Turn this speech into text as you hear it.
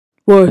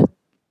worth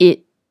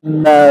it.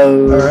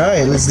 No.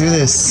 Alright, let's do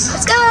this.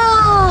 Let's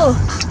go!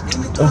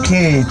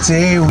 Okay,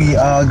 today we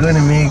are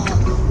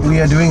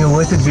doing a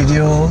worth it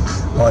video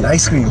on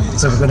ice cream.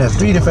 So we're gonna have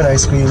 3 different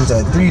ice creams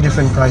at 3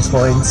 different price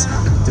points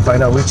to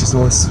find out which is the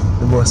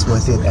most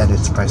worth it at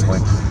its price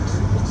point.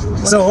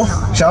 So,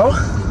 Seow?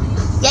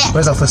 Yeah.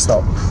 Where's our first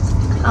stop?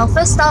 Our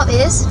first stop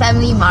is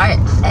Family Mart,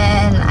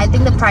 and I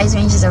think the price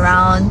range is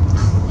around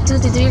 2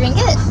 to 3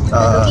 ringgit.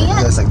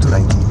 That's like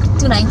 290.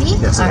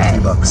 290? Yeah, so Alright.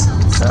 $3.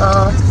 So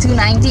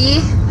 290.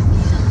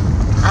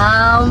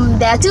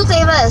 There are 2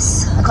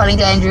 flavors according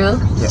to Andrew.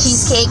 Yes.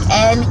 Cheesecake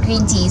and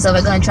green tea. So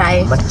we're gonna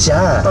try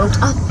Matcha. both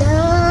of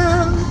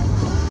them.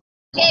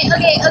 Okay.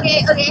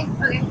 Okay,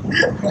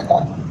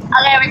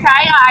 we're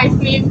trying our ice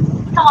cream.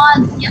 Come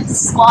on, you have to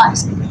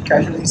squash.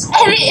 Casually. And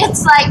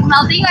it's like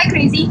melting like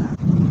crazy.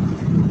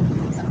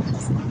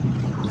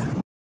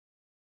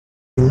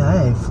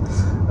 Live.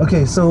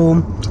 Okay,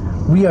 so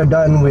we are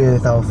done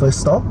with our first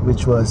stop,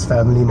 which was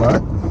Family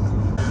Mart.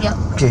 Yep.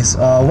 Okay, so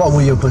what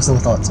were your personal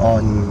thoughts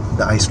on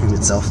the ice cream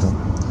itself though?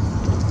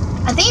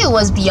 I think it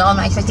was beyond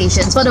my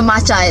expectations, for the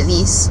matcha at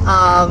least.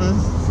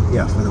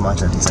 Yeah, for the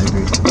matcha at least, I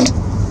agree.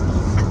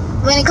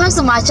 When it comes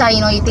to matcha,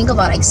 you know, you think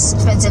about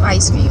expensive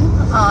ice cream.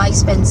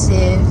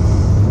 Expensive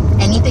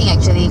anything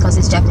actually, because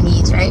it's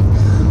Japanese, right?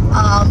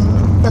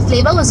 The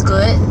flavor was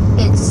good.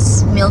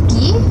 It's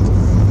milky.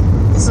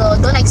 So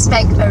don't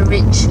expect a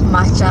rich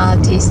matcha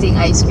tasting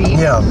ice cream.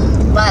 Yeah,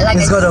 but like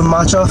it's got a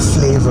matcha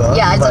flavor.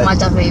 Yeah, it's a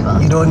matcha flavor.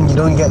 You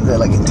don't get the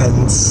like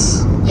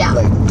intense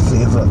like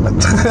flavor. Like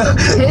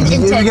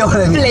you get what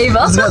I mean?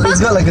 Flavor. It's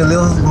got like a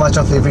little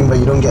matcha flavoring, but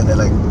you don't get that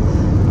like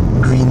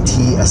green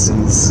tea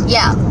essence.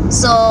 Yeah.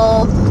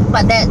 So,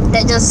 but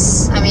that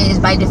just, I mean, it's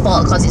by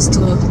default because it's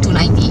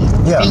 290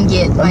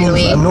 ringgit, by the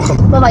way.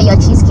 What about your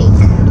cheesecake?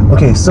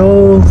 Okay,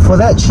 so for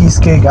that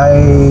cheesecake,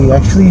 I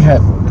actually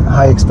had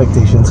high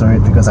expectations for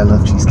it because I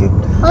love cheesecake.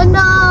 Oh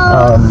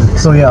no!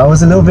 So yeah, I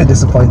was a little bit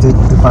disappointed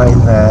to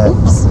find that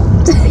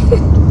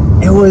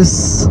it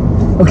was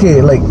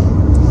okay. Like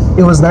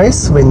it was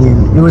nice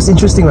it was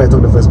interesting when I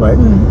took the first bite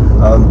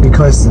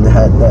because it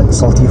had that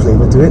salty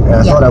flavor to it, and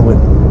I thought I would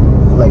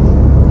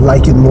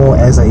like it more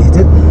as I ate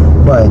it,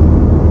 but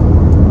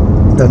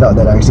it turned out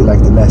that I actually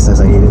liked it less as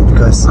I ate it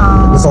because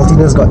the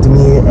saltiness got to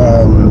me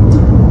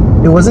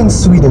and it wasn't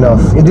sweet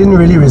enough. It didn't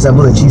really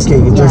resemble a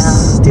cheesecake. It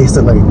just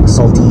tasted like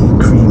salty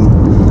cream.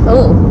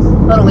 Oh,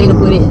 what a way to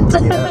put it.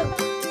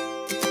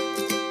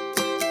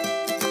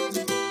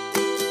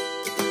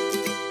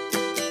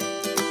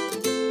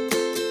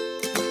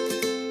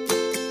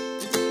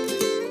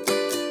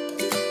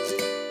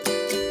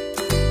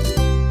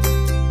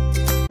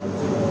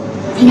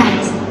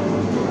 Yeah.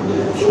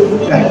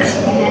 Back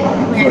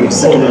for the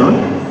second round.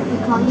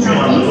 Picolli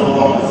Lotti.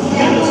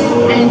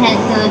 And had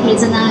the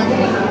hazelnut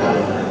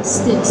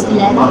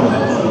stiletto.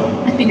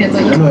 I think that's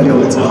what I you have no idea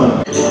what it's called.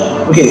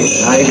 Okay,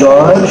 I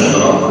got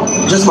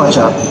just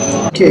matcha.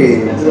 Okay.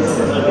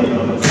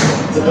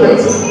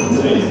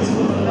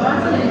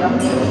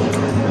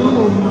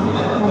 Oh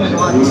my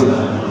god.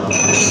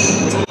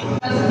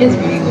 It's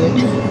really good.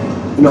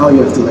 You know how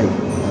you have to like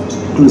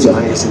close your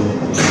eyes and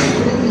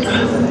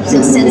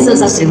Your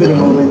senses are savor the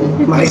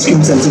moment. My ice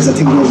cream senses are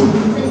tingling.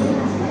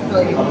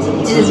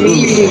 It is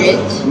really, really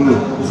rich.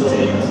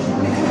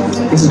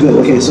 This is good.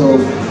 Okay, so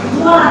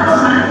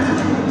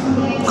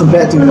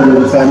compared to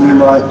Family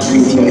Mart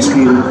green tea ice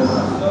cream,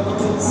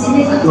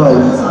 well,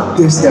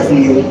 this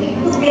definitely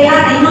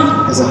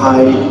has a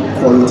high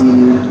quality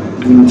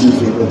green tea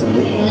flavor to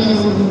it.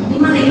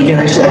 I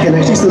can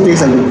actually still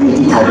taste like the green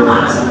tea powder.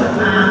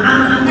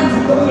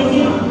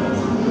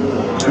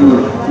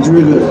 It's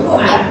really good.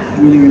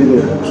 Really, really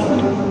good.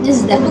 This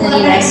is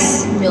definitely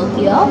less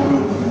milkier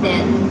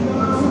than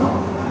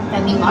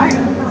Family Mart.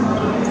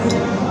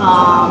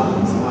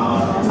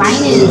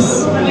 Mine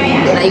is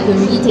like you can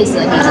really taste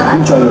the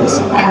hazelnut.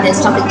 And there's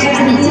chocolate chips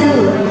in it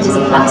too, which is a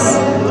plus.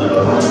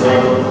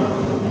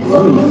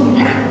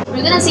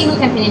 We're gonna see who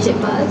can finish it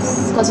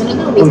first, because we're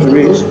not gonna waste any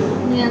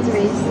food. Yeah, it's a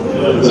race.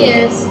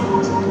 Cheers.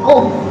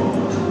 Oh!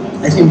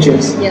 Ice cream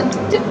cheers. Yep.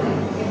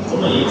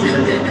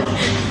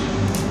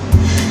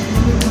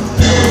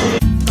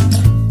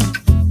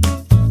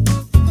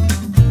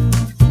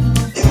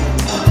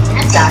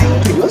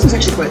 Okay, yours is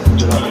actually quite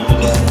gelato.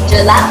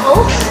 Gelato?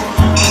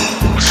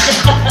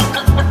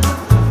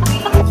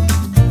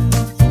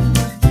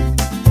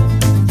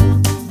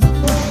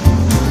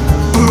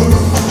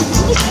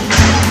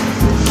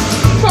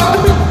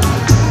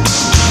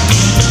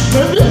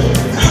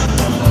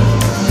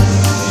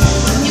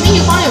 You mean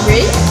you found your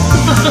brain?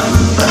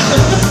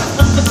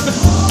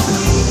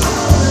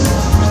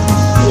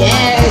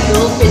 Yeah, go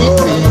finish it.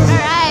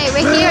 Alright,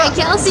 we're here at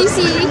KLCC.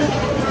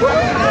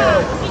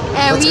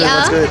 And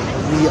That's good.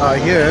 We are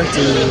here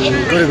to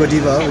go to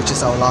Godiva, which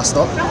is our last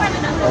stop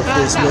of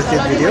this worth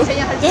it video.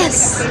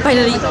 Yes,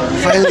 finally.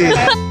 Finally.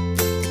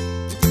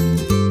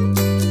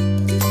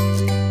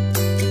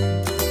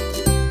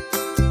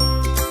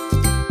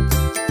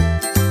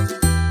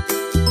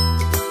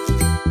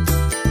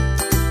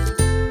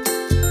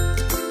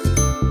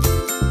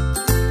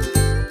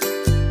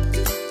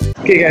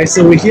 Okay guys,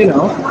 so we're here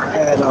now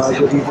at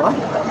Godiva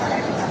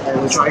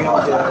and we're trying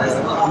out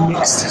the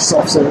mixed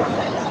soft serve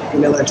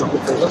vanilla and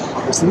chocolate flavor,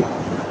 obviously.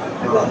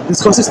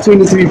 This costs us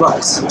 23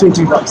 bucks.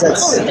 23 bucks.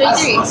 That's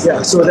 23.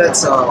 yeah. So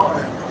that's 3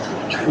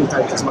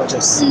 times as much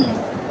as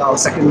our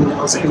second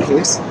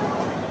case,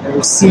 and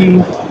we'll see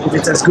if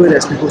it's as good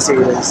as people say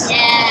it is.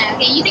 Yeah,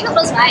 okay, you take the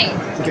first bite.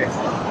 Okay.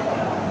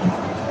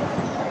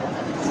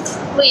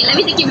 Wait, let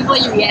me take it before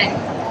you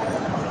react.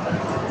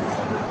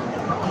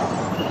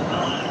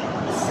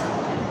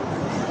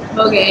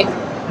 Okay.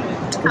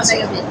 Come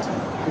back a bit.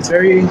 It's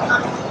very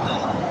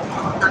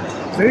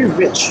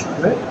rich,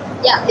 right?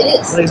 Yeah, it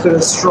is. Like it's got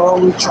a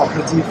strong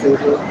chocolatey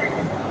flavor.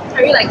 I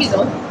really like it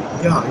though.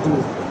 Yeah, I do.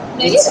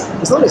 Maybe?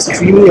 It's not as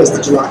creamy as the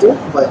gelato,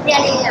 but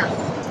Yeah.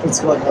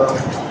 it's got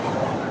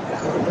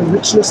a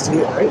richness to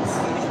it, right?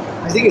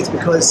 I think it's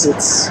because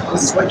this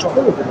is white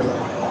chocolate or vanilla.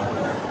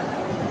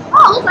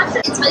 Oh, look,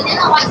 actually, it's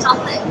vanilla white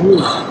chocolate.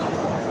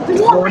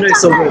 No wonder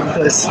it's so good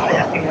because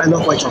I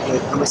love white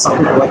chocolate. I'm a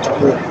sucker for white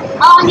chocolate.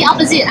 Oh, I'm the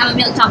opposite. I'm a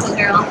milk chocolate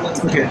girl.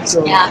 Okay,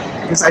 so Yeah.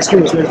 this ice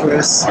cream was meant for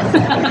us.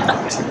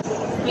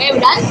 Okay, we're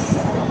done?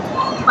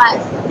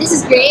 But this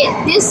is great.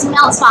 This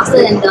melts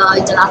faster than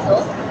the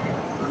gelato.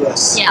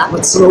 Yes. Yeah.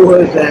 But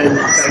slower than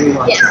Family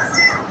Mart.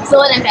 Yes.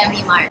 Slower than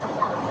Family Mart.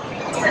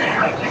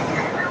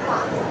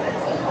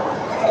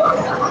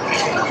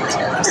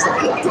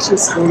 It's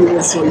just holding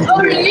us so easy.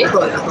 Oh, really? I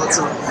thought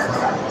so.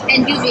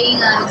 And you being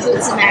a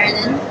good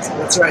Samaritan.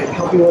 That's right,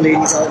 helping old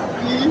ladies out.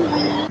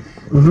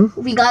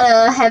 We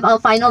gotta have our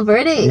final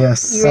verdict.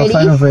 Yes, You ready?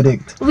 our final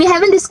verdict. We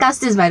haven't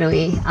discussed this, by the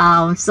way.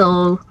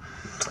 So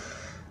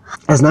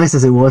As nice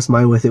as it was,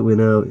 my worth it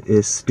winner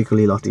is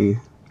Picolli Lotti.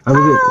 I'm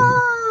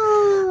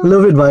a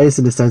little bit biased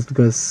in the sense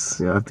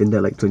because I've been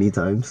there like 20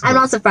 times. I'm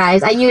not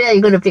surprised. I knew that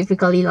you're gonna pick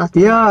Picolli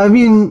Lotti. Yeah, I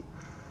mean,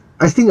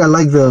 I think I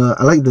like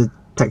the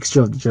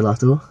texture of the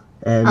gelato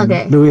and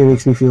the way it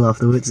makes me feel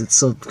afterwards. It's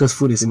so because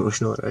food is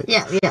emotional, right?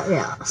 Yeah.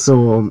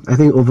 So I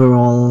think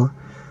overall,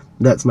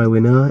 that's my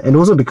winner, and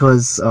also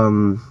because I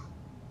mean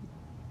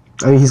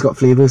he's got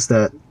flavors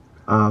that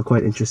are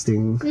quite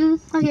interesting.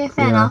 Okay,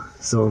 fair enough.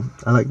 So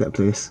I like that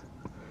place.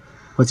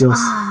 What's yours?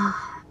 I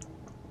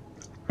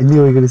knew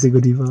you were gonna say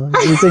Godiva.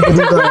 You say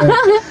Godiva.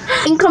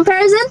 In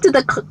comparison to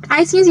the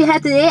ice creams you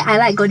had today, I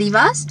like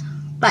Godiva's,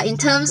 but in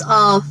terms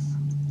of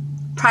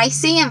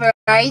pricing and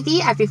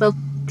variety, I prefer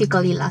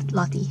Picolli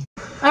Lotti.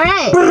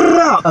 Alright.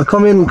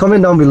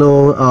 Comment down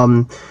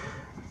below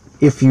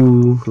if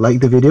you like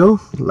the video,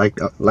 like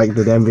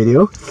the damn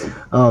video.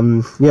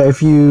 Yeah,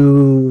 if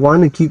you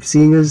want to keep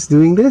seeing us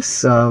doing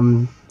this,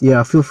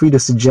 yeah, feel free to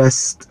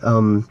suggest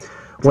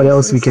what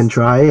else we can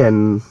try,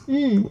 and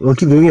we'll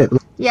keep doing it.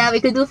 Yeah, we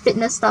could do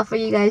fitness stuff for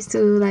you guys to,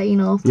 like, you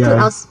know,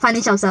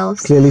 punish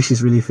ourselves. Clearly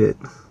she's really fit.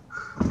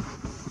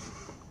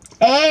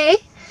 Hey!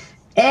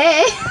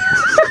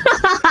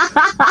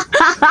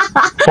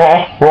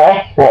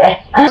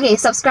 Okay,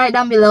 subscribe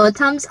down below,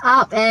 thumbs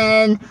up,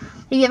 and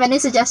if you have any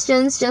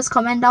suggestions, just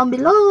comment down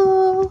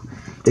below.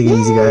 Take it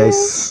easy,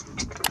 guys.